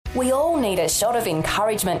We all need a shot of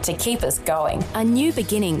encouragement to keep us going. A new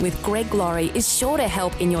beginning with Greg Laurie is sure to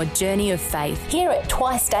help in your journey of faith. Hear it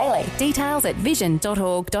twice daily. Details at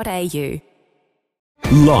vision.org.au.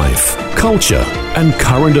 Life, culture, and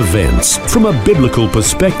current events from a biblical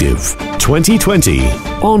perspective. 2020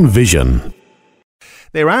 on Vision.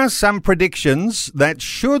 There are some predictions that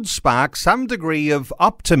should spark some degree of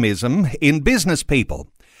optimism in business people,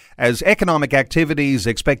 as economic activity is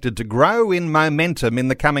expected to grow in momentum in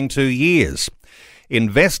the coming 2 years.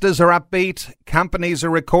 Investors are upbeat, companies are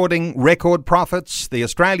recording record profits, the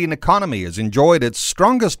Australian economy has enjoyed its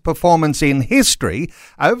strongest performance in history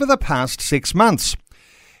over the past 6 months.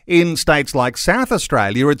 In states like South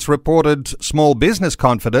Australia, it's reported small business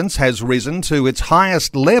confidence has risen to its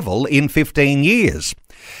highest level in 15 years.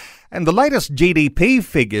 And the latest GDP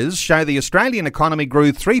figures show the Australian economy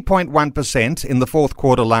grew 3.1% in the fourth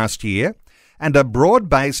quarter last year, and a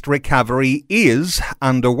broad-based recovery is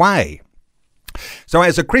underway. So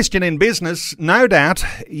as a Christian in business, no doubt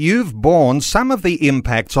you've borne some of the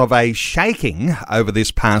impacts of a shaking over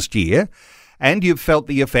this past year, and you've felt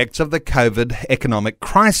the effects of the COVID economic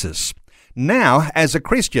crisis. Now, as a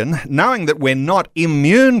Christian, knowing that we're not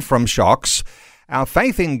immune from shocks, our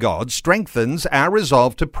faith in God strengthens our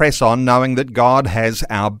resolve to press on, knowing that God has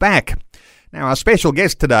our back. Now, our special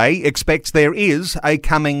guest today expects there is a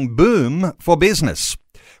coming boom for business.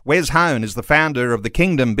 Wes Hone is the founder of the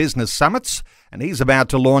Kingdom Business Summits, and he's about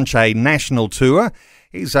to launch a national tour.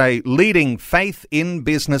 He's a leading faith in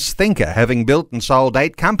business thinker, having built and sold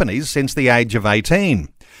 8 companies since the age of 18.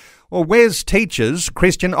 Well, Wes teaches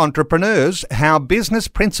Christian entrepreneurs how business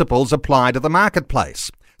principles apply to the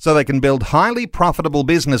marketplace, so they can build highly profitable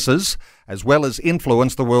businesses as well as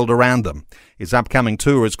influence the world around them. His upcoming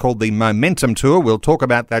tour is called the Momentum Tour. We'll talk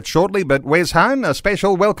about that shortly, but Wes Hone, a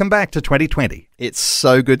special welcome back to 2020. It's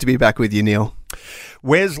so good to be back with you, Neil.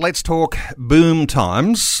 Wes, let's talk boom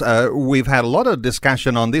times. We've had a lot of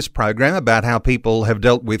discussion on this program about how people have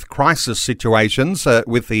dealt with crisis situations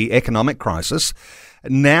with the economic crisis.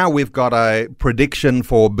 Now we've got a prediction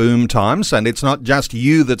for boom times, and it's not just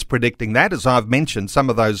you that's predicting that. As I've mentioned, some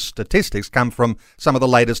of those statistics come from some of the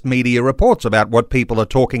latest media reports about what people are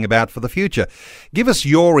talking about for the future. Give us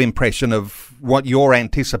your impression of what you're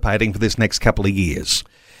anticipating for this next couple of years.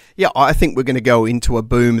 Yeah, I think we're going to go into a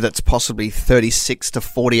boom that's possibly 36 to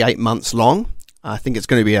 48 months long. I think it's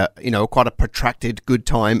going to be quite a protracted good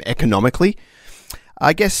time economically.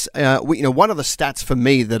 I guess one of the stats for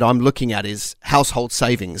me that I'm looking at is household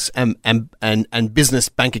savings and business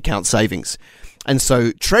bank account savings. And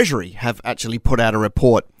so Treasury have actually put out a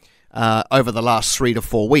report over the last 3 to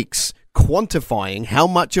 4 weeks quantifying how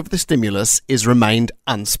much of the stimulus is remained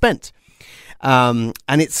unspent. And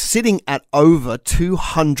it's sitting at over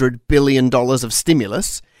 $200 billion of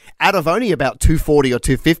stimulus out of only about 240 or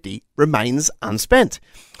 250 remains unspent.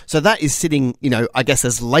 So that is sitting, I guess,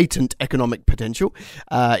 as latent economic potential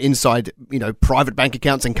inside, private bank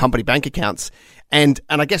accounts and company bank accounts. And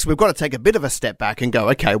I guess we've got to take a bit of a step back and go,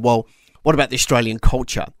 okay, well, what about the Australian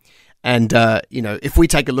culture? And, if we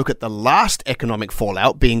take a look at the last economic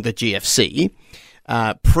fallout being the GFC,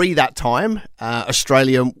 pre that time,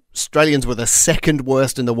 Australians were the second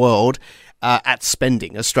worst in the world at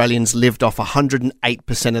spending. Australians lived off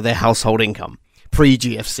 108% of their household income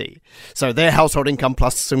pre-GFC. So their household income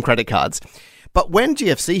plus some credit cards. But when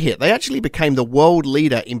GFC hit, they actually became the world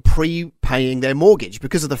leader in prepaying their mortgage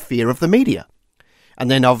because of the fear of the media.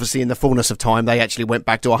 And then obviously in the fullness of time, they actually went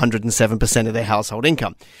back to 107% of their household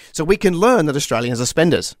income. So we can learn that Australians are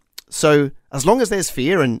spenders. So as long as there's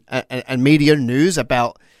fear and media news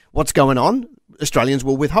about what's going on, Australians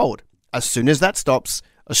will withhold. As soon as that stops,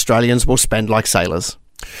 Australians will spend like sailors.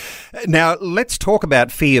 Now, let's talk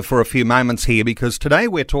about fear for a few moments here, because today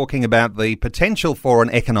we're talking about the potential for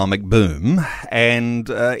an economic boom. And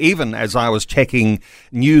even as I was checking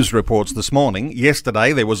news reports this morning,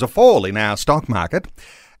 yesterday there was a fall in our stock market.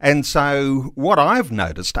 And so what I've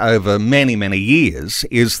noticed over many, many years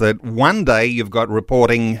is that one day you've got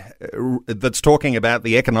reporting that's talking about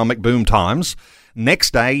the economic boom times.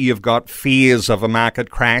 Next day, you've got fears of a market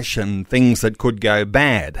crash and things that could go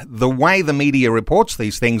bad. The way the media reports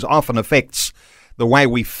these things often affects the way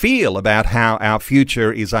we feel about how our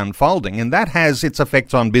future is unfolding, and that has its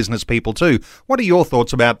effects on business people too. What are your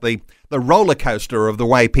thoughts about the roller coaster of the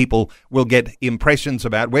way people will get impressions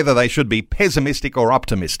about whether they should be pessimistic or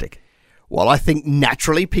optimistic? Well, I think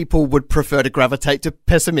naturally people would prefer to gravitate to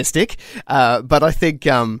pessimistic, but I think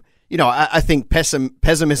I think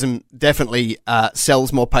pessimism definitely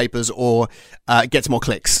sells more papers or gets more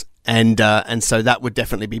clicks, and so that would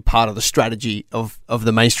definitely be part of the strategy of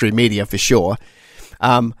the mainstream media for sure.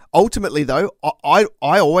 Ultimately, though, I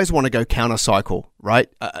always want to go counter-cycle, right?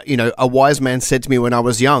 A wise man said to me when I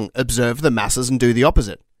was young, observe the masses and do the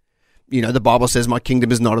opposite. The Bible says my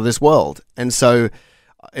kingdom is not of this world. And so,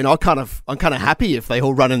 I'm kind of happy if they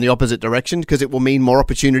all run in the opposite direction because it will mean more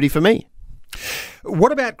opportunity for me.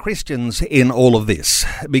 What about Christians in all of this?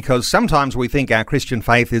 Because sometimes we think our Christian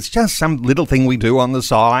faith is just some little thing we do on the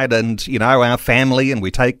side and, our family, and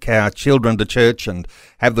we take our children to church and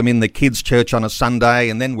have them in the kids' church on a Sunday,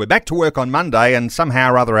 and then we're back to work on Monday, and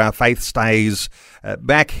somehow or other our faith stays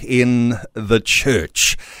back in the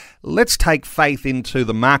church. Let's take faith into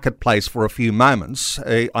the marketplace for a few moments.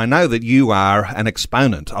 I know that you are an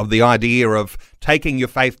exponent of the idea of taking your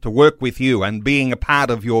faith to work with you and being a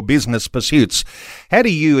part of your business pursuits. How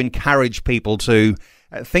do you encourage people to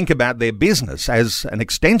think about their business as an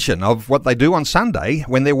extension of what they do on Sunday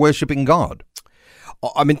when they're worshipping God?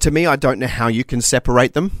 I mean, to me, I don't know how you can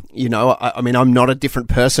separate them. I'm not a different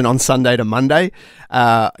person on Sunday to Monday.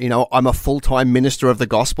 I'm a full-time minister of the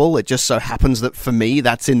gospel. It just so happens that for me,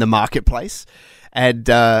 that's in the marketplace. And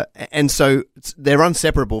so they're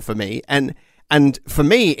inseparable for me. And for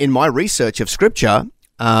me, in my research of Scripture,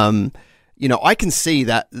 I can see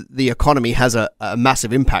that the economy has a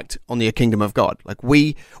massive impact on the kingdom of God. Like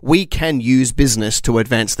we can use business to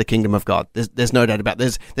advance the kingdom of God. There's no doubt about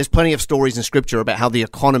it. There's plenty of stories in Scripture about how the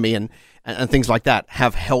economy and things like that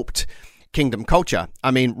have helped kingdom culture. I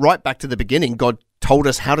mean, right back to the beginning, God told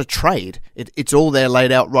us how to trade. It's all there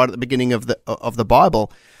laid out right at the beginning of the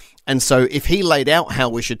Bible. And so if he laid out how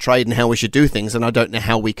we should trade and how we should do things, then I don't know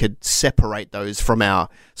how we could separate those from our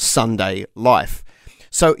Sunday life.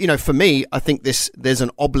 So, for me, I think there's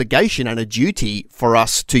an obligation and a duty for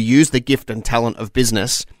us to use the gift and talent of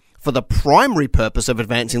business for the primary purpose of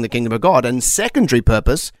advancing the kingdom of God and secondary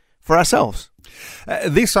purpose for ourselves.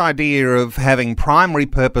 This idea of having primary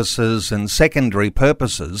purposes and secondary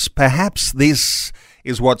purposes, perhaps this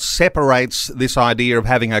is what separates this idea of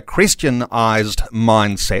having a Christianized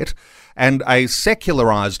mindset and a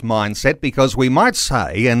secularized mindset, because we might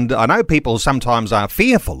say, and I know people sometimes are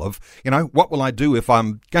fearful of, what will I do if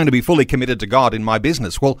I'm going to be fully committed to God in my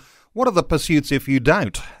business? Well, what are the pursuits if you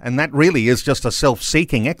don't? And that really is just a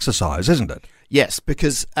self-seeking exercise, isn't it? Yes,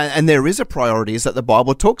 because, and there is a priorities that the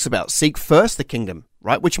Bible talks about. Seek first the kingdom,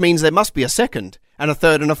 right? Which means there must be a second and a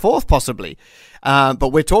third and a fourth possibly.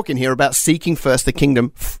 But we're talking here about seeking first the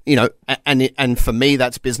kingdom, and for me,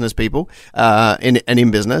 that's business people,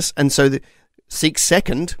 in business. And so seek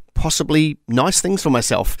second, possibly nice things for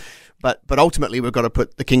myself. But ultimately, we've got to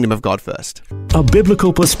put the kingdom of God first. A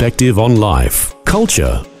biblical perspective on life,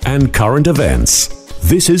 culture, and current events.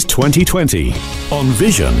 This is 2020 on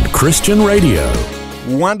Vision Christian Radio.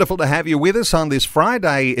 Wonderful to have you with us on this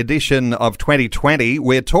Friday edition of 2020.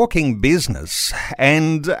 We're talking business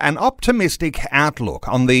and an optimistic outlook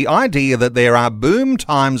on the idea that there are boom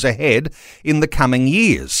times ahead in the coming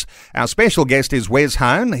years. Our special guest is Wes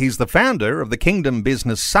Hone. He's the founder of the Kingdom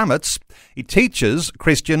Business Summits. He teaches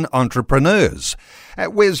Christian entrepreneurs.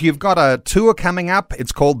 Wes, you've got a tour coming up.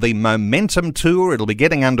 It's called the Momentum Tour. It'll be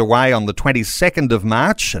getting underway on the 22nd of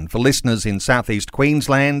March. And for listeners in southeast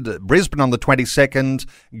Queensland, Brisbane on the 22nd,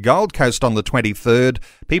 Gold Coast on the 23rd,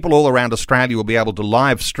 people all around Australia will be able to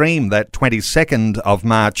live stream that 22nd of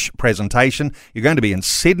March presentation. You're going to be in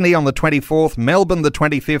Sydney on the 24th, Melbourne the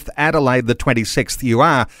 25th, Adelaide the 26th. You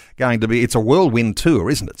are going to be, it's a whirlwind tour,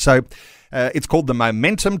 isn't it? So it's called the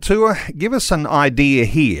Momentum Tour. Give us an idea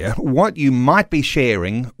here what you might be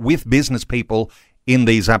sharing with business people in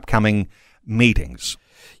these upcoming meetings.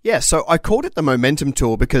 Yeah, so I called it the Momentum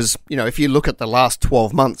Tour because, if you look at the last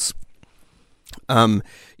 12 months,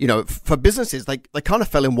 for businesses, they kind of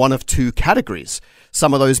fell in one of two categories.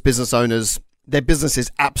 Some of those business owners, their businesses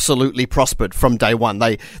absolutely prospered from day one.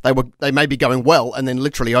 They may be going well, and then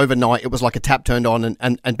literally overnight, it was like a tap turned on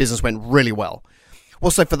and business went really well. Well,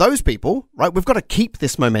 so for those people, right, we've got to keep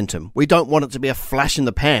this momentum. We don't want it to be a flash in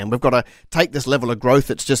the pan. We've got to take this level of growth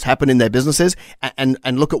that's just happened in their businesses and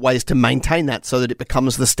look at ways to maintain that so that it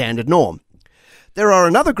becomes the standard norm. There are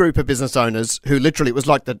another group of business owners who literally, it was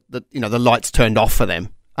like the lights turned off for them.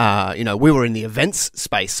 We were in the events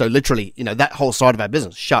space, so literally, that whole side of our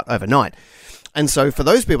business shut overnight. And so for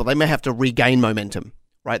those people, they may have to regain momentum,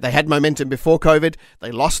 right? They had momentum before COVID,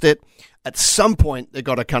 they lost it. At some point, they've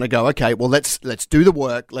got to kind of go, okay, well, let's do the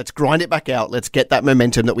work, let's grind it back out, let's get that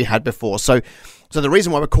momentum that we had before. So the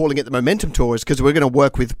reason why we're calling it the Momentum Tour is because we're going to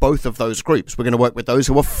work with both of those groups. We're going to work with those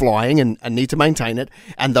who are flying and need to maintain it,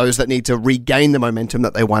 and those that need to regain the momentum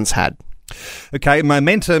that they once had. Okay,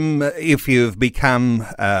 momentum, if you've become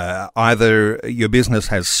either your business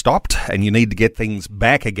has stopped and you need to get things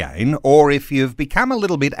back again, or if you've become a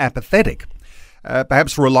little bit apathetic.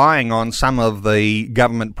 perhaps relying on some of the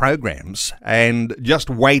government programs and just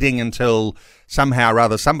waiting until somehow or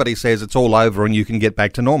other somebody says it's all over and you can get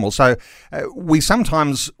back to normal. So we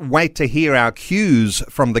sometimes wait to hear our cues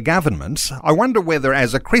from the government. I wonder whether,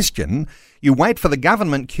 as a Christian, you wait for the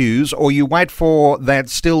government cues or you wait for that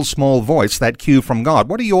still small voice, that cue from God.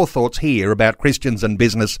 What are your thoughts here about Christians and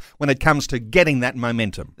business when it comes to getting that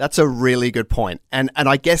momentum? That's a really good point. And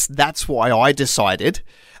I guess that's why I decided,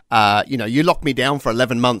 you locked me down for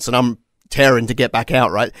 11 months and I'm tearing to get back out,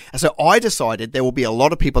 right? And so I decided there will be a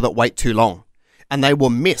lot of people that wait too long and they will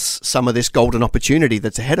miss some of this golden opportunity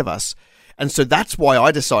that's ahead of us. And so that's why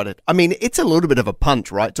I decided. I mean, it's a little bit of a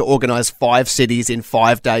punt, right? To organize 5 cities in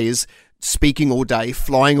 5 days, speaking all day,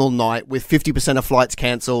 flying all night with 50% of flights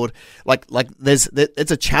cancelled.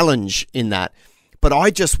 It's a challenge in that. But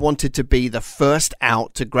I just wanted to be the first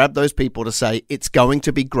out to grab those people to say, it's going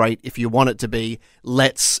to be great if you want it to be.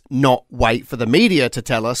 Let's not wait for the media to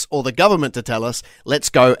tell us or the government to tell us. Let's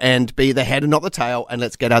go and be the head and not the tail, and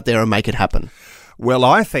let's get out there and make it happen. Well,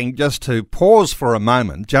 I think just to pause for a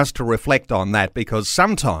moment, just to reflect on that, because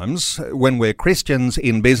sometimes when we're Christians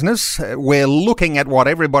in business, we're looking at what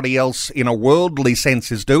everybody else in a worldly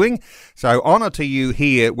sense is doing. So honour to you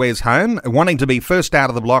here, Wes Hone, wanting to be first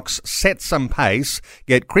out of the blocks, set some pace,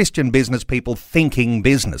 get Christian business people thinking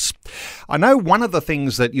business. I know one of the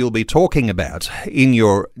things that you'll be talking about in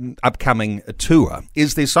your upcoming tour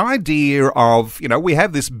is this idea of, we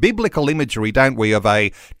have this biblical imagery, don't we, of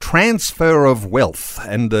a transfer of wealth.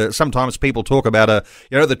 And sometimes people talk about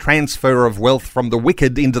the transfer of wealth from the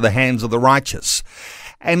wicked into the hands of the righteous.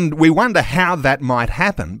 And we wonder how that might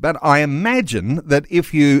happen. But I imagine that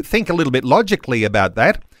if you think a little bit logically about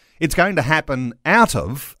that, it's going to happen out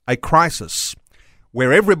of a crisis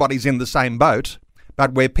where everybody's in the same boat,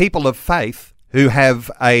 but where people of faith who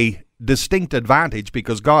have a distinct advantage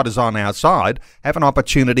because God is on our side, have an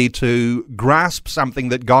opportunity to grasp something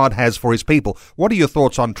that God has for his people. What are your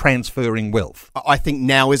thoughts on transferring wealth? I think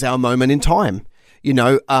now is our moment in time.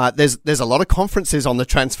 There's a lot of conferences on the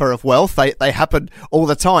transfer of wealth. They happen all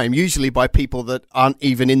the time, usually by people that aren't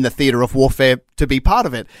even in the theatre of warfare to be part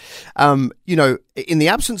of it. In the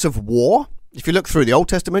absence of war, if you look through the Old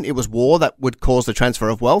Testament, it was war that would cause the transfer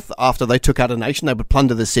of wealth. After they took out a nation, they would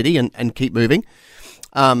plunder the city and keep moving.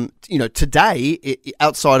 Today,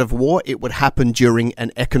 outside of war, it would happen during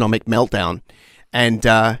an economic meltdown. And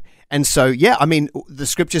so, the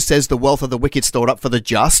scripture says the wealth of the wicked stored up for the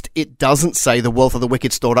just. It doesn't say the wealth of the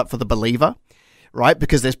wicked stored up for the believer, right?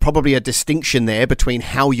 Because there's probably a distinction there between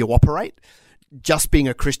how you operate. Just being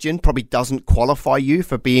a Christian probably doesn't qualify you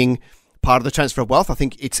for being part of the transfer of wealth. I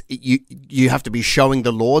think you have to be showing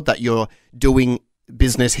the Lord that you're doing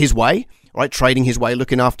business his way, right? Trading his way,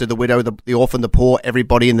 looking after the widow, the orphan, the poor,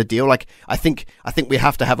 everybody in the deal. I think we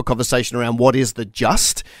have to have a conversation around what is the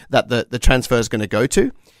just that the transfer is going to go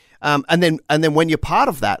to. And then when you're part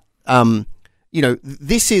of that,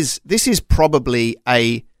 this is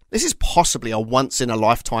possibly a once in a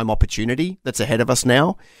lifetime opportunity that's ahead of us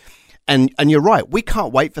now. And you're right, we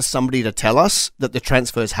can't wait for somebody to tell us that the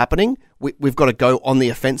transfer is happening. We've got to go on the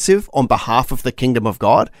offensive on behalf of the kingdom of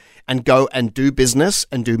God and go and do business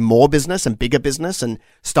and do more business and bigger business and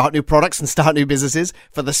start new products and start new businesses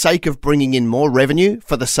for the sake of bringing in more revenue,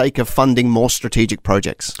 for the sake of funding more strategic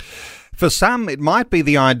projects. For some, it might be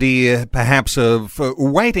the idea, perhaps, of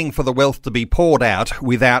waiting for the wealth to be poured out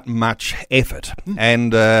without much effort.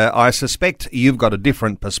 And I suspect you've got a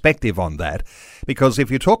different perspective on that, because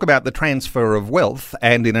if you talk about the transfer of wealth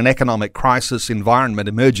and in an economic crisis environment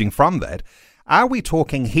emerging from that, are we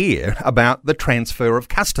talking here about the transfer of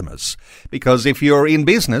customers? Because if you're in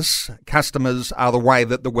business, customers are the way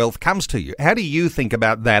that the wealth comes to you. How do you think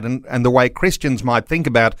about that and the way Christians might think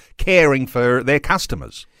about caring for their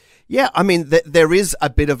customers? Yeah, I mean, there is a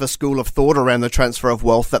bit of a school of thought around the transfer of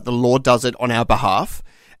wealth that the Lord does it on our behalf.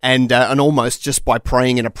 And almost just by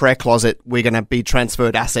praying in a prayer closet, we're going to be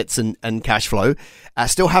transferred assets and cash flow.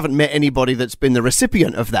 Still haven't met anybody that's been the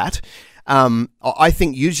recipient of that. I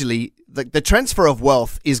think usually the transfer of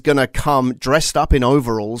wealth is going to come dressed up in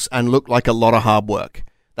overalls and look like a lot of hard work.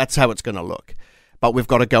 That's how it's going to look. But we've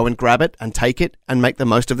got to go and grab it and take it and make the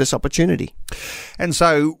most of this opportunity. And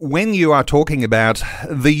so when you are talking about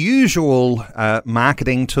the usual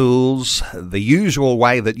marketing tools, the usual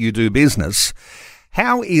way that you do business,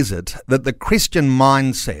 how is it that the Christian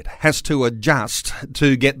mindset has to adjust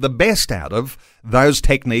to get the best out of those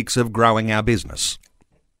techniques of growing our business?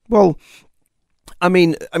 Well, I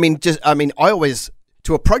always,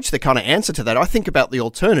 to approach the kind of answer to that, I think about the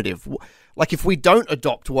alternative. Like if we don't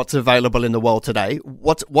adopt what's available in the world today,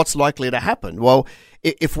 what's likely to happen? Well,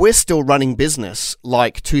 if we're still running business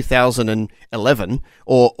like 2011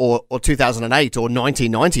 or 2008 or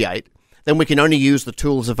 1998, then we can only use the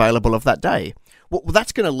tools available of that day. Well,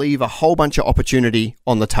 that's going to leave a whole bunch of opportunity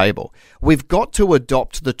on the table. We've got to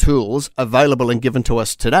adopt the tools available and given to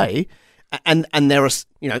us today, and there are,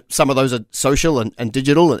 some of those are social and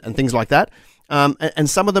digital and things like that. And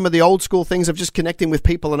some of them are the old school things of just connecting with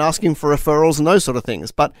people and asking for referrals and those sort of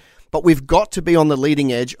things. But we've got to be on the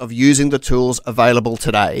leading edge of using the tools available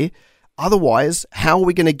today. Otherwise, how are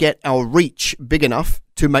we going to get our reach big enough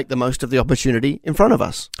to make the most of the opportunity in front of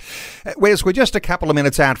us? Wes, we're just a couple of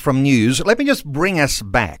minutes out from news. Let me just bring us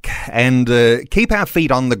back and keep our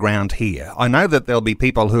feet on the ground here. I know that there'll be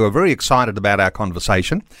people who are very excited about our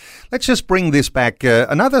conversation. Let's just bring this back,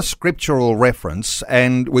 another scriptural reference,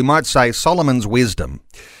 and we might say Solomon's wisdom.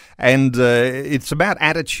 And it's about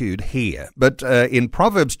attitude here. But in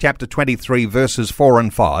Proverbs chapter 23, verses 4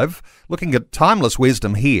 and 5, looking at timeless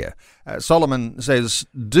wisdom here, Solomon says,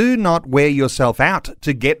 "Do not wear yourself out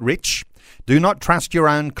to get rich. Do not trust your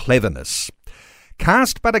own cleverness.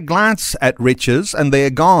 Cast but a glance at riches, and they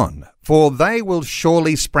are gone, for they will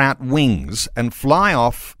surely sprout wings and fly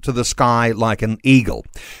off to the sky like an eagle."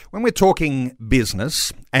 When we're talking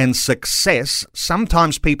business and success,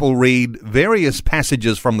 sometimes people read various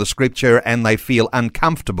passages from the scripture and they feel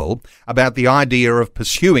uncomfortable about the idea of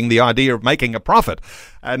pursuing the idea of making a profit.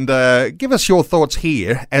 And give us your thoughts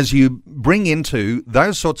here as you bring into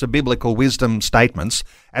those sorts of biblical wisdom statements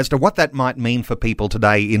as to what that might mean for people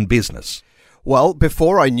today in business. Well,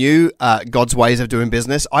 before I knew God's ways of doing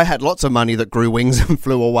business, I had lots of money that grew wings and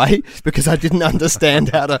flew away because I didn't understand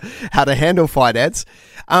how to handle finance.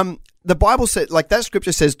 The Bible said, like that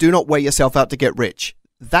scripture says, "Do not wear yourself out to get rich."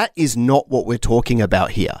 That is not what we're talking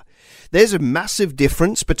about here. There's a massive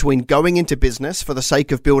difference between going into business for the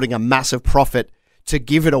sake of building a massive profit to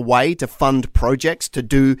give it away to fund projects to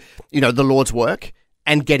do, the Lord's work,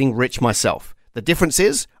 and getting rich myself. The difference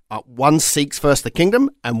is one seeks first the kingdom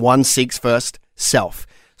and one seeks first self.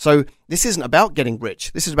 So this isn't about getting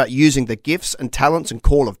rich. This is about using the gifts and talents and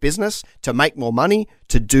call of business to make more money,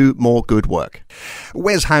 to do more good work.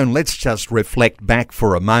 Wes Hone, let's just reflect back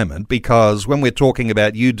for a moment, because when we're talking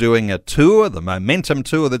about you doing a tour, the Momentum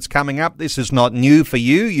Tour that's coming up, this is not new for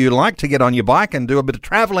you. You like to get on your bike and do a bit of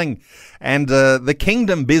travelling. And the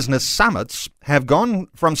Kingdom Business Summits have gone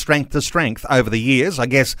from strength to strength over the years, I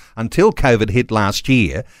guess, until COVID hit last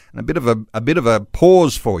year. And a bit of a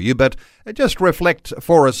pause for you, but just reflect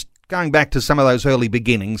for us, going back to some of those early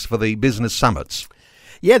beginnings for the business summits.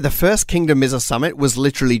 Yeah, the first Kingdom Business Summit was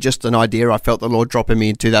literally just an idea I felt the Lord dropping me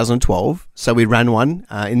in 2012. So we ran one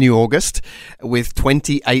in the August with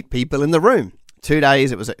 28 people in the room. 2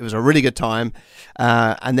 days. It was a really good time.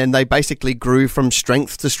 And then they basically grew from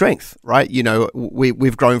strength to strength, right?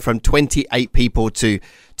 We've grown from 28 people to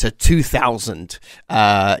 2,000,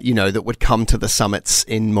 that would come to the summits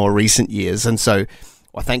in more recent years. And so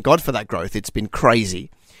I thank God for that growth. It's been crazy.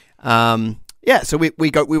 So we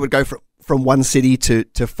would go from one city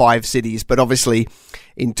to 5 cities, but obviously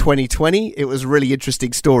in 2020 it was a really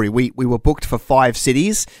interesting story. We were booked for 5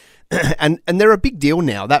 cities, and they're a big deal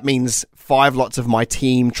now. That means 5 lots of my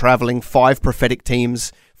team traveling, 5 prophetic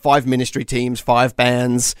teams, 5 ministry teams, 5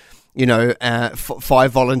 bands,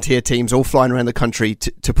 5 volunteer teams, all flying around the country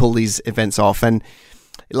to pull these events off. And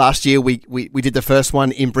last year we did the first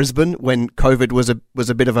one in Brisbane when COVID was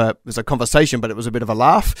a conversation, but it was a bit of a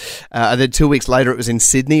laugh. And then 2 weeks later it was in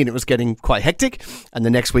Sydney and it was getting quite hectic. And the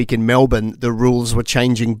next week in Melbourne, the rules were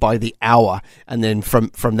changing by the hour. And then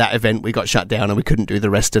from that event, we got shut down and we couldn't do the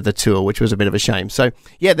rest of the tour, which was a bit of a shame. So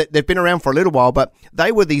yeah, they've been around for a little while, but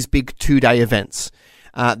they were these big 2-day events.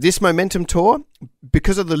 This Momentum Tour,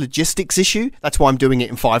 because of the logistics issue, that's why I'm doing it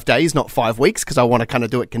in 5 days, not 5 weeks, because I want to kind of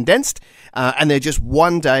do it condensed. And they're just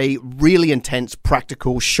 1 day, really intense,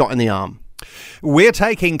 practical, shot in the arm. We're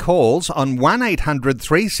taking calls on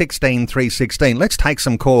 1-800-316-316. Let's take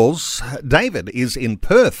some calls. David is in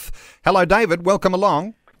Perth. Hello, David. Welcome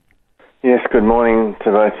along. Yes, good morning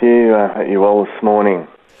to both of you. Hope you're well this morning.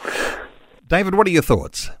 David, what are your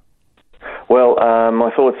thoughts? Well,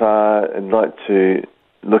 my thoughts are I'd like to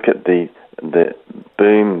look at the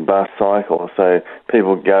boom bust cycle. So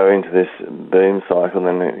people go into this boom cycle and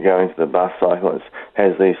then they go into the bust cycle. It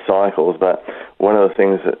has these cycles, but one of the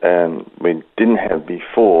things that we didn't have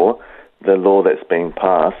before, the law that's been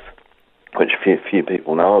passed, which few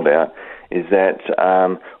people know about, is that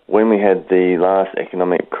when we had the last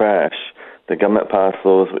economic crash, the government passed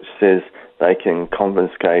laws which says they can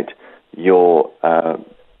confiscate your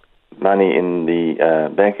money in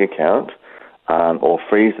the bank account or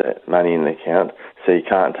freeze that money in the account so you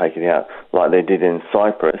can't take it out like they did in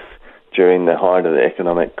Cyprus during the height of the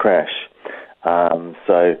economic crash.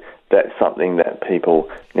 So that's something that people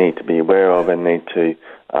need to be aware of and need to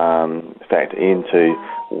factor into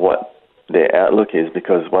what their outlook is,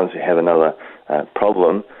 because once you have another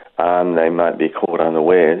problem, they might be caught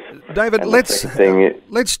unawares. David,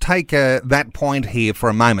 let's take that point here for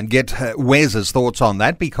a moment, get Wes's thoughts on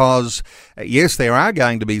that, because yes, there are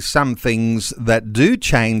going to be some things that do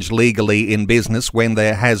change legally in business when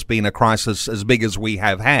there has been a crisis as big as we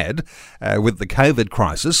have had with the COVID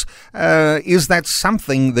crisis. Is that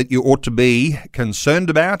something that you ought to be concerned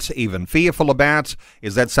about, even fearful about?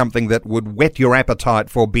 Is that something that would whet your appetite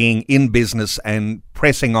for being in business and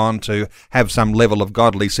pressing on to have some level of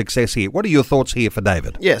godly success here? What are your thoughts here for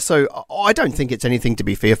David? Yeah, so I don't think it's anything to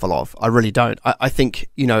be fearful of. I really don't. I think,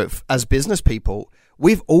 as business people,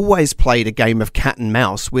 we've always played a game of cat and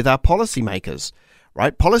mouse with our policymakers,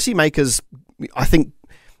 right? Policymakers, I think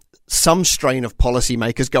some strain of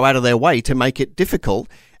policymakers go out of their way to make it difficult,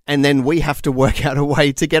 and then we have to work out a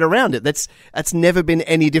way to get around it. That's never been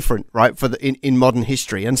any different, right, in modern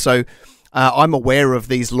history. And so I'm aware of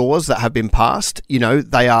these laws that have been passed.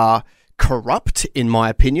 They are corrupt, in my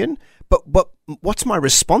opinion. But what's my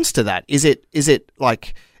response to that? Is it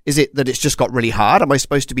that it's just got really hard? Am I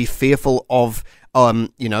supposed to be fearful of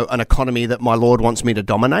an economy that my Lord wants me to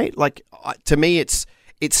dominate? To me, it's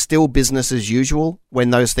still business as usual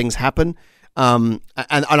when those things happen. And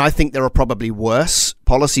I think there are probably worse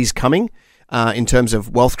policies coming in terms of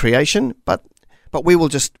wealth creation, but we'll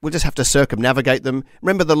just have to circumnavigate them.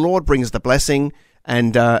 Remember, the Lord brings the blessing,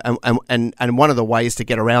 and one of the ways to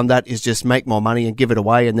get around that is just make more money and give it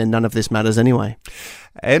away, and then none of this matters anyway.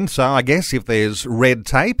 And so I guess if there's red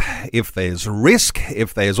tape, if there's risk,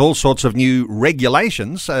 if there's all sorts of new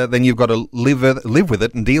regulations, then you've got to live with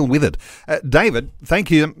it and deal with it. David,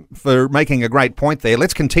 thank you for making a great point there.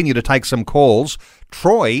 Let's continue to take some calls.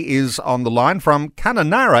 Troy is on the line from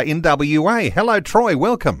Kununurra in WA. Hello, Troy.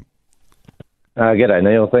 Welcome. G'day,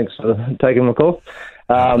 Neil. Thanks for taking my call.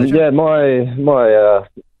 My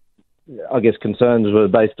I guess concerns were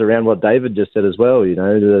based around what David just said as well.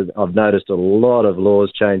 I've noticed a lot of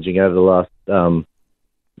laws changing over the last 12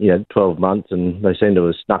 months, and they seem to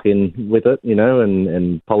have snuck in with it,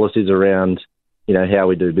 and policies around how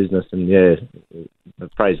we do business. And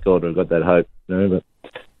praise God, we've got that hope. But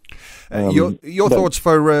your thoughts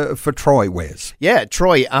for Troy, Wes? Yeah,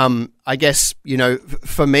 Troy. I guess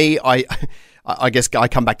for me, I guess I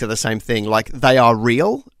come back to the same thing. Like, they are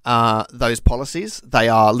real, those policies. They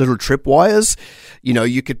are little tripwires.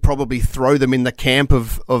 You could probably throw them in the camp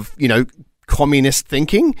of communist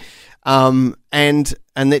thinking. And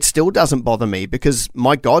it still doesn't bother me, because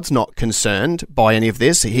my God's not concerned by any of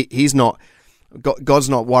this. He's not. God's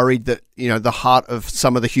not worried that, the heart of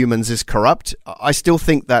some of the humans is corrupt. I still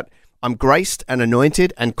think that I'm graced and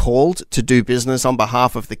anointed and called to do business on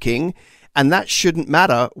behalf of the King. And that shouldn't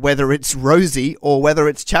matter whether it's rosy or whether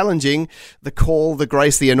it's challenging. The call, the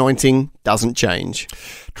grace, the anointing doesn't change.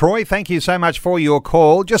 Troy, thank you so much for your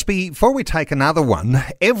call. Just before we take another one,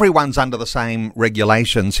 everyone's under the same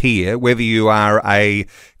regulations here, whether you are a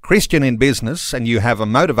Christian in business and you have a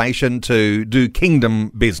motivation to do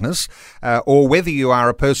kingdom business, or whether you are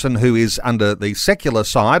a person who is under the secular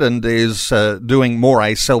side and is doing more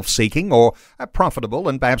a self-seeking or a profitable,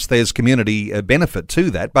 and perhaps there's community benefit to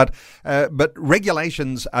that. But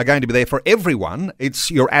regulations are going to be there for everyone. It's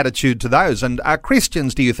your attitude to those. And are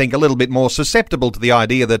Christians, do you think, a little bit more susceptible to the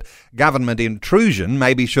idea that government intrusion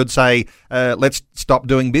maybe should say, let's stop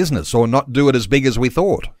doing business or not do it as big as we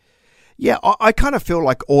thought? Yeah, I kind of feel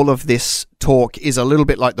like all of this talk is a little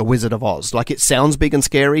bit like the Wizard of Oz. Like, it sounds big and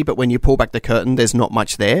scary, but when you pull back the curtain, there's not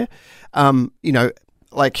much there. It's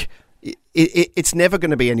never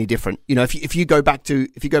going to be any different. If you go back to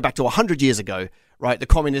 100 years ago, right, the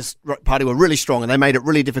Communist Party were really strong and they made it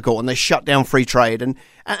really difficult and they shut down free trade and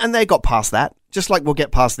they got past that, just like we'll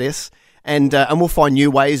get past this. And we'll find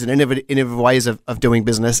new ways and innovative ways of doing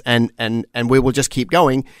business, and we will just keep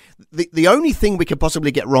going. The only thing we could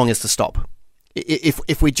possibly get wrong is to stop.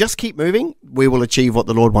 If we just keep moving, we will achieve what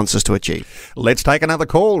the Lord wants us to achieve. Let's take another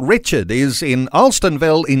call. Richard is in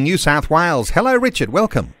Alstonville in New South Wales. Hello, Richard.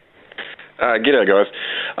 Welcome. G'day, guys.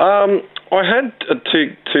 I had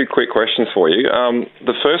two quick questions for you.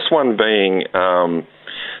 The first one being...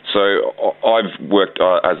 So I've worked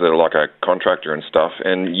as a contractor and stuff,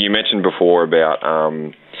 and you mentioned before about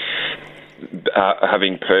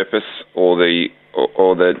having purpose or the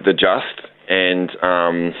just, and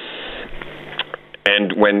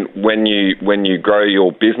when you grow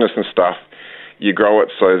your business and stuff, you grow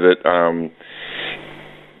it so that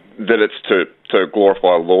that it's to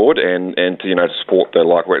glorify the Lord and to, to support the,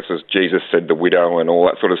 like where it says Jesus said the widow and all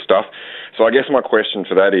that sort of stuff. So I guess my question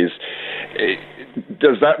for that is,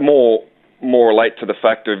 does that more relate to the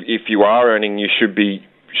fact of if you are earning, you should be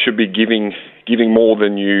giving more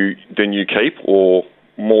than you keep or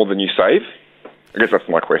more than you save? I guess that's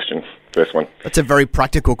my question. First one. That's a very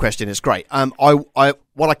practical question. It's great.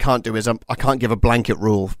 What I can't do is I can't give a blanket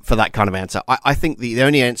rule for that kind of answer. I think the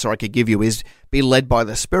only answer I could give you is be led by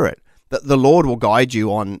the Spirit. That the Lord will guide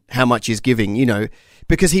you on how much He's giving,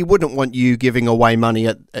 because He wouldn't want you giving away money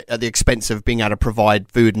at the expense of being able to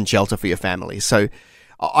provide food and shelter for your family. So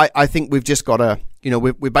I think we've just got to,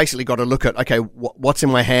 we've basically got to look at, okay, what's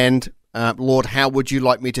in my hand? Lord, how would you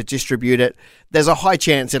like me to distribute it? There's a high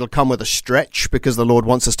chance it'll come with a stretch because the Lord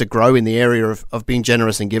wants us to grow in the area of being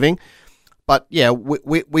generous and giving. But yeah,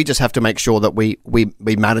 we just have to make sure that we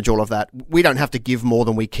manage all of that. We don't have to give more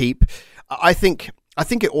than we keep. I think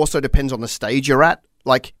it also depends on the stage you're at.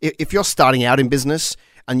 Like if you're starting out in business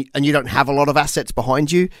and you don't have a lot of assets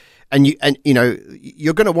behind you, and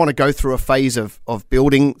you're going to want to go through a phase of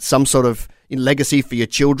building some sort of legacy for your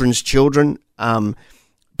children's children.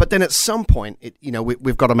 But then at some point,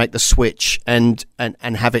 we've got to make the switch and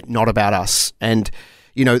have it not about us. And,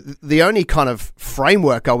 the only kind of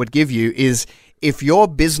framework I would give you is if your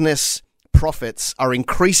business profits are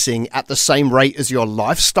increasing at the same rate as your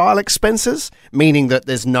lifestyle expenses, meaning that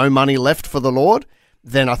there's no money left for the Lord,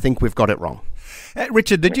 then I think we've got it wrong.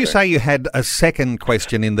 Richard, did you say you had a second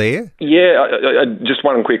question in there? Yeah, I just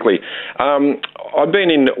one quickly. I've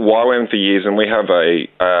been in YWAM for years, and we have a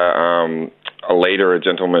leader, a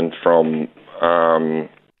gentleman from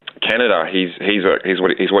Canada. He's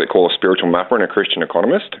what they call a spiritual mapper and a Christian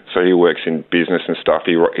economist. So he works in business and stuff.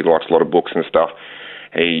 He writes a lot of books and stuff.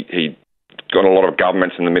 He got a lot of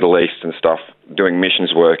governments in the Middle East and stuff doing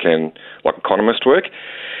missions work and like economist work.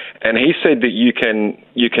 And he said that you can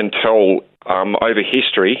tell over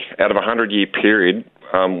history, out of a 100-year period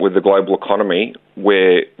with the global economy,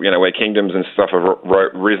 where kingdoms and stuff have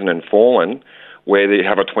risen and fallen, where they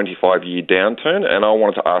have a 25-year downturn. And I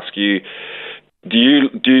wanted to ask you, do you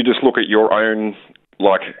just look at your own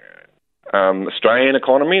Australian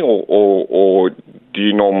economy, or do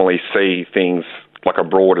you normally see things like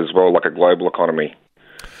abroad as well, like a global economy?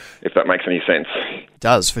 If that makes any sense. It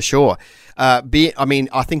does, for sure. I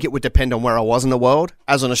think it would depend on where I was in the world.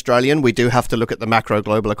 As an Australian, we do have to look at the macro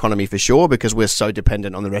global economy for sure, because we're so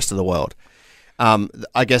dependent on the rest of the world.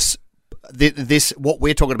 I guess this what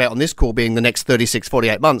we're talking about on this call being the next 36,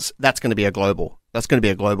 48 months, that's going to be a global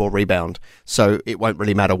rebound. So it won't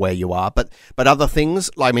really matter where you are. But other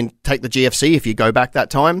things, take the GFC. If you go back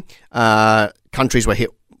that time, countries were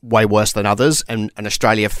hit way worse than others, and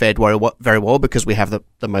Australia fared very well because we have the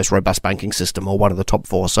most robust banking system, or one of the top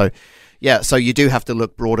 4. So you do have to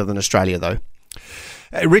look broader than Australia, though.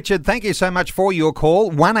 Richard, thank you so much for your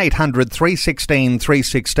call.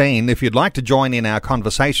 1-800-316-316. If you'd like to join in our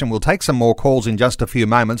conversation, we'll take some more calls in just a few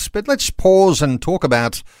moments. But let's pause and talk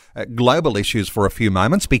about global issues for a few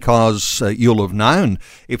moments, because you'll have known,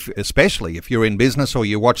 especially if you're in business or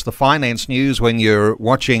you watch the finance news when you're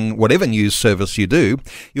watching whatever news service you do,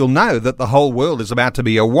 you'll know that the whole world is about to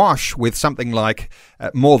be awash with something like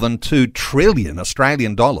more than 2 trillion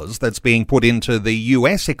Australian dollars that's being put into the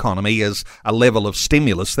US economy as a level of stimulus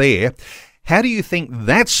there. How do you think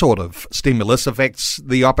that sort of stimulus affects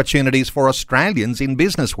the opportunities for Australians in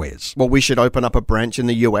business, Wes? Well, we should open up a branch in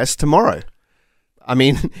the US tomorrow. I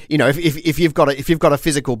mean, if you've got a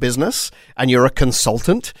physical business and you're a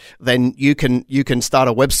consultant, then you can start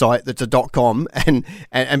a website that's a .com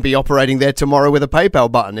and be operating there tomorrow with a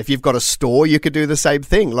PayPal button. If you've got a store, you could do the same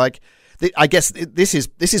thing. I guess this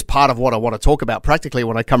is part of what I want to talk about practically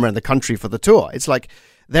when I come around the country for the tour. It's like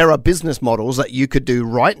there are business models that you could do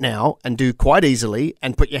right now and do quite easily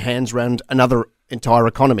and put your hands around another entire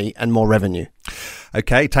economy and more revenue.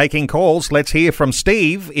 Okay, taking calls. Let's hear from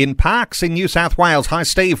Steve in Parkes in New South Wales. Hi,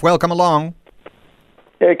 Steve. Welcome along.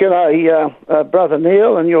 Yeah, g'day, Brother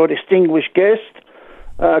Neil and your distinguished guest.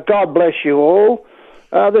 God bless you all.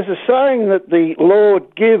 There's a saying that the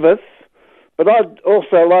Lord giveth, but I'd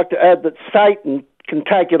also like to add that Satan can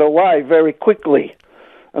take it away very quickly.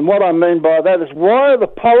 And what I mean by that is, why are the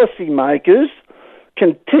policymakers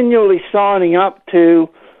continually signing up to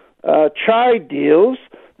trade deals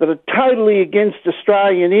that are totally against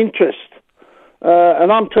Australian interest?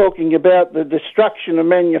 And I'm talking about the destruction of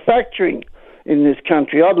manufacturing in this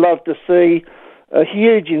country. I'd love to see a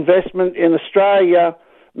huge investment in Australia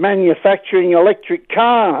manufacturing electric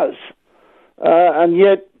cars, and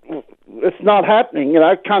yet it's not happening.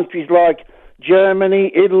 Countries like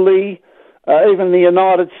Germany, Italy, even the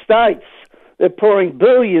United States, They're pouring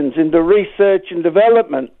billions into research and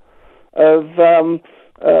development of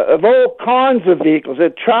all kinds of vehicles.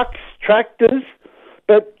 They're trucks, tractors,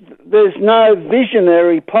 but there's no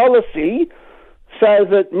visionary policy so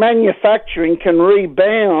that manufacturing can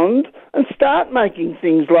rebound and start making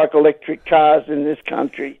things like electric cars in this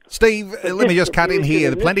country. Steve, let me just cut in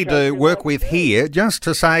here. There's plenty to work with here. Just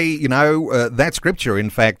to say, that scripture, in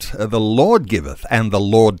fact, the Lord giveth and the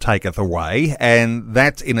Lord taketh away. And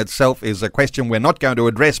that in itself is a question we're not going to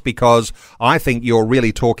address, because I think you're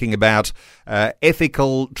really talking about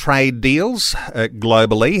ethical trade deals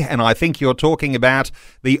globally. And I think you're talking about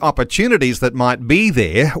the opportunities that might be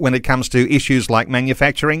there when it comes to issues like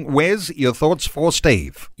manufacturing. Wes, your thoughts for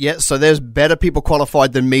Steve? Yeah, so there's better people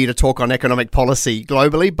qualified than me to talk on economic policy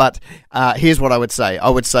globally, but here's what I would say. I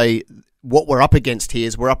would say what we're up against here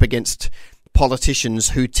is we're up against politicians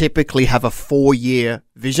who typically have a 4-year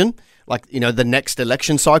vision. Like, the next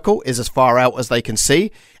election cycle is as far out as they can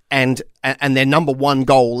see, and their number one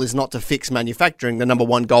goal is not to fix manufacturing. The number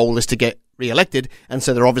one goal is to get re-elected, and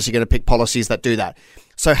so they're obviously going to pick policies that do that.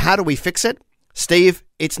 So how do we fix it? Steve,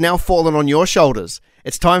 it's now fallen on your shoulders.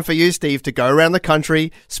 It's time for you, Steve, to go around the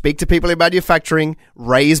country, speak to people in manufacturing,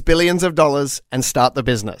 raise billions of dollars, and start the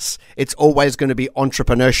business. It's always going to be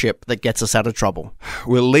entrepreneurship that gets us out of trouble.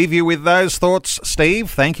 We'll leave you with those thoughts, Steve.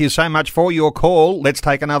 Thank you so much for your call. Let's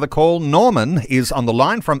take another call. Norman is on the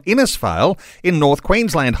line from Innisfail in North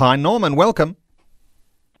Queensland. Hi, Norman. Welcome.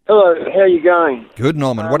 Hello. How are you going? Good,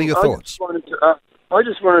 Norman. What are your thoughts? I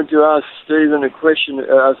just wanted to ask Stephen a question.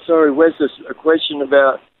 Wes, a question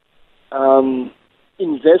about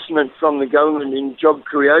investment from the government in job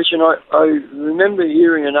creation. I remember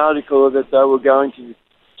hearing an article that they were going to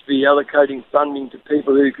be allocating funding to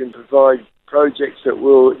people who can provide projects that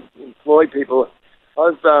will employ people.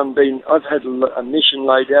 I've had a mission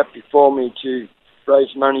laid out before me to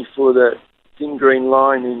raise money for the Thin Green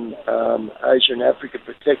Line in Asia and Africa,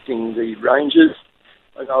 protecting the ranges.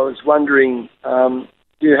 And I was wondering,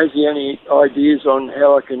 has he any ideas on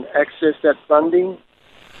how I can access that funding?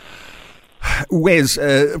 Wes,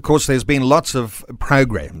 of course, there's been lots of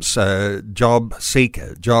programs, Job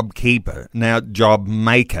Seeker, Job Keeper, now Job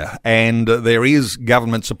Maker, and there is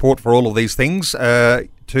government support for all of these things.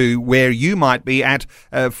 To where you might be at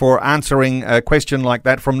for answering a question like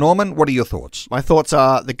that from Norman. What are your thoughts? My thoughts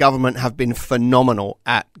are the government have been phenomenal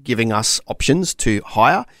at giving us options to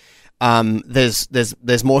hire.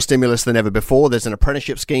 There's more stimulus than ever before. There's an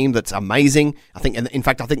apprenticeship scheme that's amazing. I think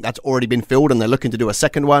that's already been filled, and they're looking to do a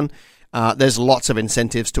second one. There's lots of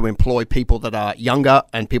incentives to employ people that are younger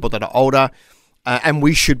and people that are older, and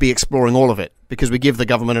we should be exploring all of it because we give the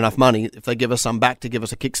government enough money. If they give us some back to give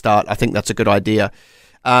us a kickstart, I think that's a good idea.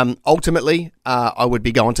 Ultimately, I would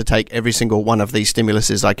be going to take every single one of these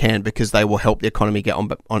stimuluses I can because they will help the economy get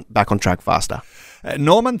back on track faster.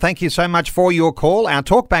 Norman, thank you so much for your call. Our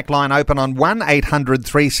talkback line open on 1-800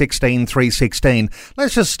 316 316.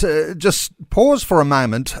 Let's just pause for a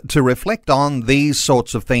moment to reflect on these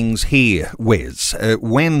sorts of things here, Wes.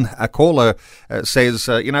 When a caller says,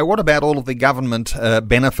 what about all of the government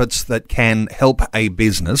benefits that can help a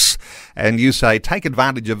business? And you say, take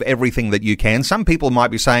advantage of everything that you can. Some people might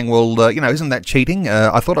be saying, well, isn't that cheating?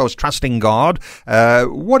 I thought I was trusting God.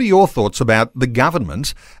 What are your thoughts about the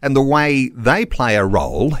government and the way they play a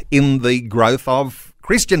role in the growth of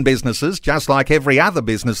Christian businesses, just like every other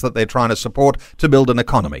business that they're trying to support to build an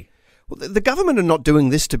economy? Well, the government are not doing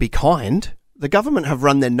this to be kind. The government have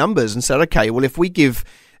run their numbers and said, okay, well, if we give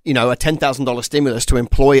a $10,000 stimulus to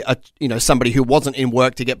employ somebody who wasn't in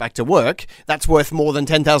work to get back to work, that's worth more than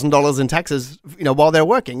 $10,000 in taxes, while they're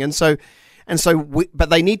working. But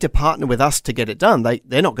they need to partner with us to get it done.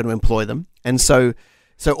 They're not going to employ them.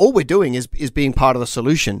 So all we're doing is being part of the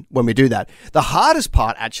solution when we do that. The hardest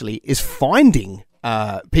part actually is finding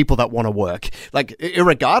people that want to work. Like,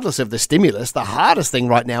 irregardless of the stimulus, the hardest thing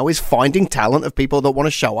right now is finding talent of people that want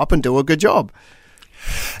to show up and do a good job.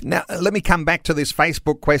 Now, let me come back to this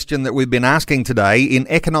Facebook question that we've been asking today. In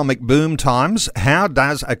economic boom times, how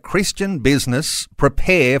does a Christian business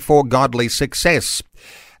prepare for godly success?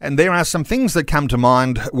 And there are some things that come to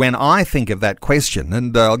mind when I think of that question,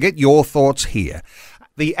 and I'll get your thoughts here.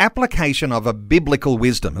 The application of a biblical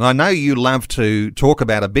wisdom, and I know you love to talk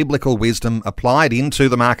about a biblical wisdom applied into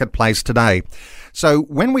the marketplace today. So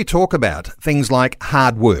when we talk about things like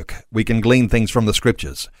hard work, we can glean things from the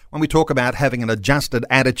scriptures. When we talk about having an adjusted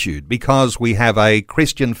attitude because we have a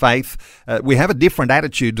Christian faith, we have a different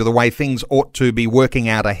attitude to the way things ought to be working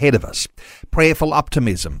out ahead of us. Prayerful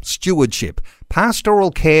optimism, stewardship,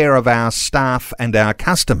 pastoral care of our staff and our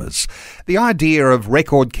customers, the idea of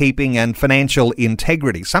record keeping and financial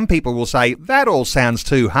integrity. Some people will say, that all sounds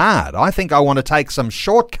too hard. I think I want to take some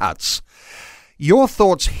shortcuts. Your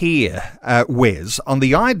thoughts here, Wes, on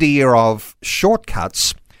the idea of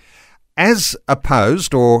shortcuts as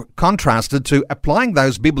opposed or contrasted to applying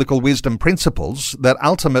those biblical wisdom principles that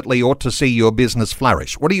ultimately ought to see your business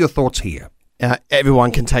flourish. What are your thoughts here?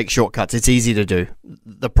 Everyone can take shortcuts. It's easy to do.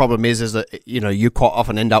 The problem is that, you quite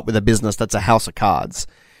often end up with a business that's a house of cards,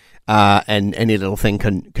 and any little thing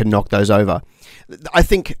can knock those over. I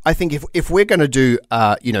think if we're going to do,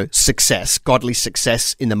 success, godly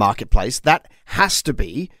success in the marketplace, that has to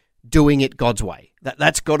be doing it God's way.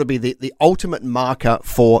 That's got to be the ultimate marker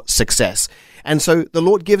for success. And so the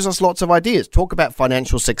Lord gives us lots of ideas. Talk about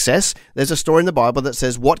financial success. There's a story in the Bible that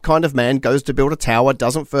says, what kind of man goes to build a tower,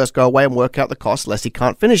 doesn't first go away and work out the cost lest he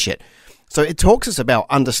can't finish it? So it talks us about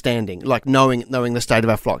understanding, like knowing the state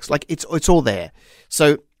of our flocks. Like it's all there.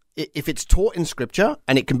 So if it's taught in Scripture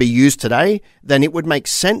and it can be used today, then it would make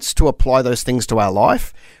sense to apply those things to our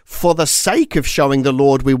life for the sake of showing the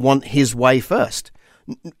Lord we want his way first.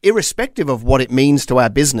 Irrespective of what it means to our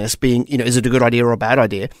business being, is it a good idea or a bad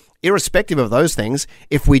idea? Irrespective of those things,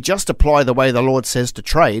 if we just apply the way the Lord says to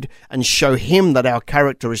trade and show him that our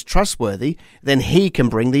character is trustworthy, then he can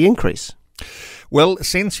bring the increase. Well,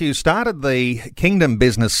 since you started the Kingdom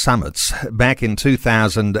Business Summits back in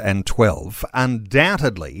 2012,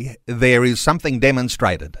 undoubtedly there is something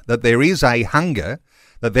demonstrated, that there is a hunger,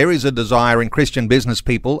 that there is a desire in Christian business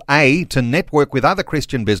people, to network with other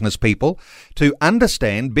Christian business people, to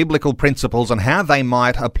understand biblical principles and how they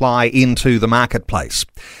might apply into the marketplace.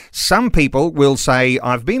 Some people will say,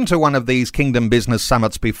 I've been to one of these Kingdom Business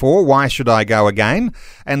Summits before, why should I go again?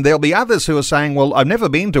 And there'll be others who are saying, well, I've never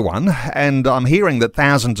been to one, and I'm hearing that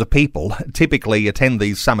thousands of people typically attend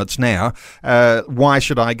these summits now. Why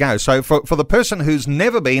should I go? So for the person who's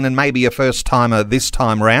never been and maybe a first-timer this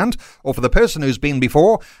time around, or for the person who's been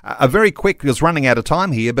before, a very quick, because running out of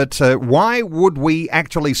time here, but why would we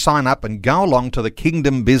actually sign up and go along to the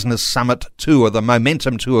Kingdom Business Summit tour, the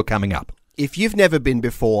Momentum Tour coming up? If you've never been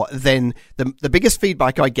before, then the biggest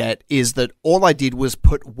feedback I get is that all I did was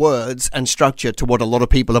put words and structure to what a lot of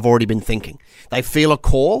people have already been thinking. They feel a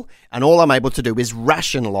call, and all I'm able to do is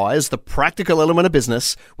rationalize the practical element of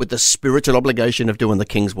business with the spiritual obligation of doing the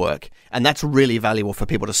King's work. And that's really valuable for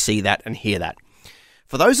people to see that and hear that.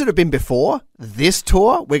 For those that have been before, this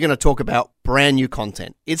tour, we're going to talk about brand new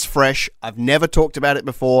content. It's fresh. I've never talked about it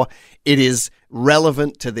before. It is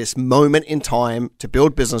relevant to this moment in time to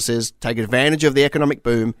build businesses, take advantage of the economic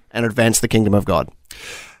boom, and advance the kingdom of God.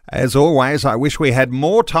 As always, I wish we had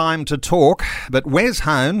more time to talk, but Wes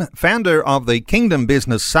Hone, founder of the Kingdom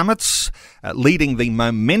Business Summits, leading the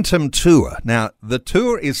Momentum Tour. Now, the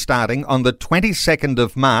tour is starting on the 22nd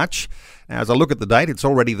of March. Now, as I look at the date, it's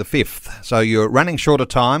already the 5th. So you're running short of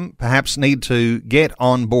time, perhaps need to get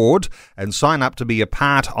on board and sign up to be a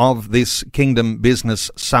part of this Kingdom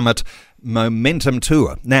Business Summit Momentum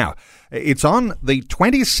Tour. Now, it's on the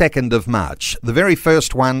 22nd of March. The very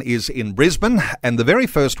first one is in Brisbane, and the very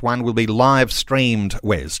first one will be live streamed,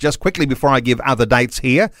 Wes. Just quickly before I give other dates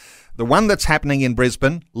here, the one that's happening in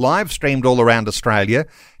Brisbane, live streamed all around Australia.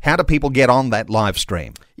 How do people get on that live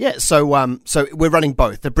stream? Yeah, so we're running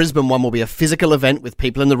both. The Brisbane one will be a physical event with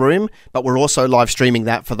people in the room, but we're also live streaming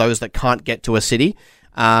that for those that can't get to a city.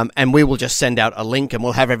 And we will just send out a link and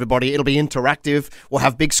we'll have everybody, it'll be interactive. We'll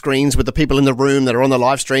have big screens with the people in the room that are on the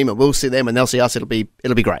live stream, and we'll see them and they'll see us. It'll be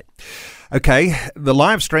great. Okay, the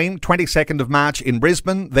live stream, 22nd of March in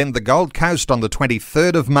Brisbane, then the Gold Coast on the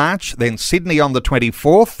 23rd of March, then Sydney on the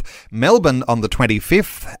 24th, Melbourne on the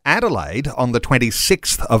 25th, Adelaide on the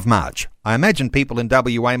 26th of March. I imagine people in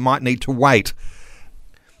WA might need to wait.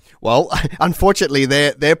 Well, unfortunately,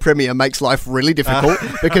 their premier makes life really difficult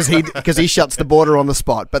because he shuts the border on the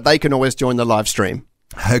spot, but they can always join the live stream.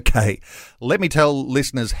 Okay, let me tell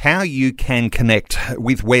listeners how you can connect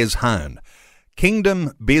with Wes Hone.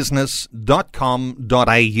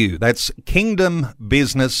 kingdombusiness.com.au. That's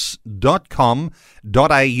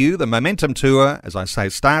kingdombusiness.com.au. The Momentum Tour, as I say,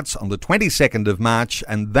 starts on the 22nd of March,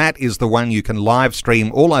 and that is the one you can live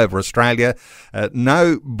stream all over Australia.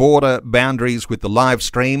 No border boundaries with the live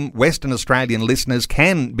stream. Western Australian listeners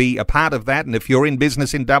can be a part of that, and if you're in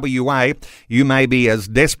business in WA, you may be as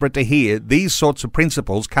desperate to hear these sorts of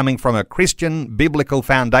principles coming from a Christian biblical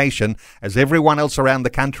foundation as everyone else around the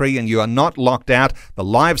country, and you are not locked out. The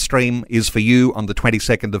live stream is for you on the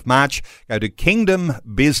 22nd of March. Go to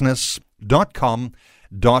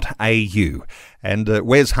kingdombusiness.com.au. And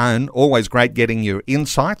Wes Hone, always great getting your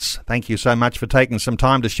insights. Thank you so much for taking some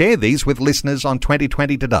time to share these with listeners on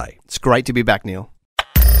 2020 Today. It's great to be back, Neil.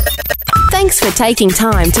 Thanks for taking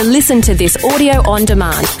time to listen to this audio on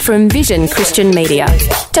demand from Vision Christian Media.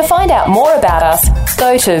 To find out more about us,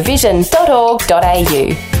 go to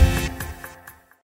vision.org.au.